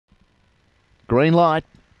Green light.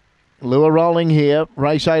 Lure rolling here.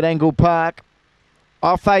 Race 8 Angle-Park.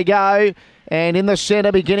 Off they go. And in the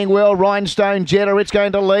centre, beginning well, Rhinestone Jetta. It's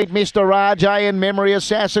going to lead Mr. Rajay and Memory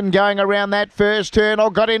Assassin going around that first turn.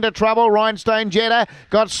 Got into trouble. Rhinestone Jetta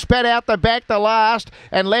got spat out the back the last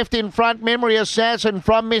and left in front Memory Assassin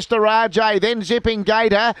from Mr. Rajay. Then Zipping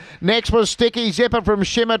Gator. Next was Sticky Zipper from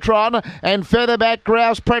Shimmertron. And further back,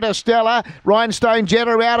 Grouse Pretestella. Rhinestone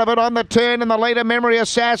Jetta out of it on the turn. And the leader, Memory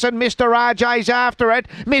Assassin. Mr. Rajay's after it.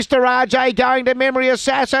 Mr. Rajay going to Memory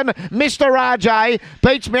Assassin. Mr. Rajay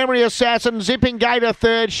beats Memory Assassin. Zipping Gator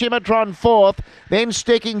third, Shimmertron fourth, then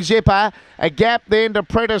Sticking Zipper, a gap then to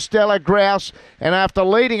Pretestella Grouse, and after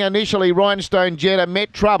leading initially, Rhinestone Jetta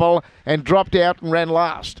met trouble and dropped out and ran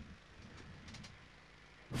last.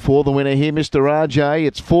 For the winner here, Mr. Rajay,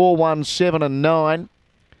 it's 4:17 and 9,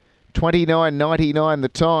 29.99 the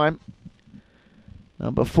time.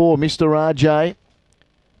 Number 4, Mr. Rajay,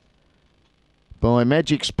 by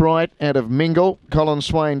Magic Sprite out of Mingle. Colin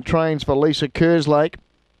Swain trains for Lisa Kerslake.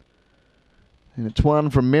 And it's one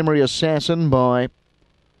from Memory Assassin by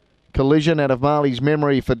Collision out of Marley's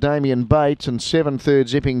Memory for Damien Bates. And 7/3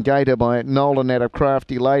 Zipping Gator by Nolan out of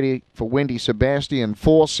Crafty Lady for Wendy Sebastian.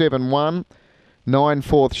 4.71.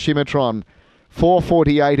 9/4 Shimmertron.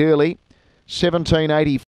 4.48 early. 17.80.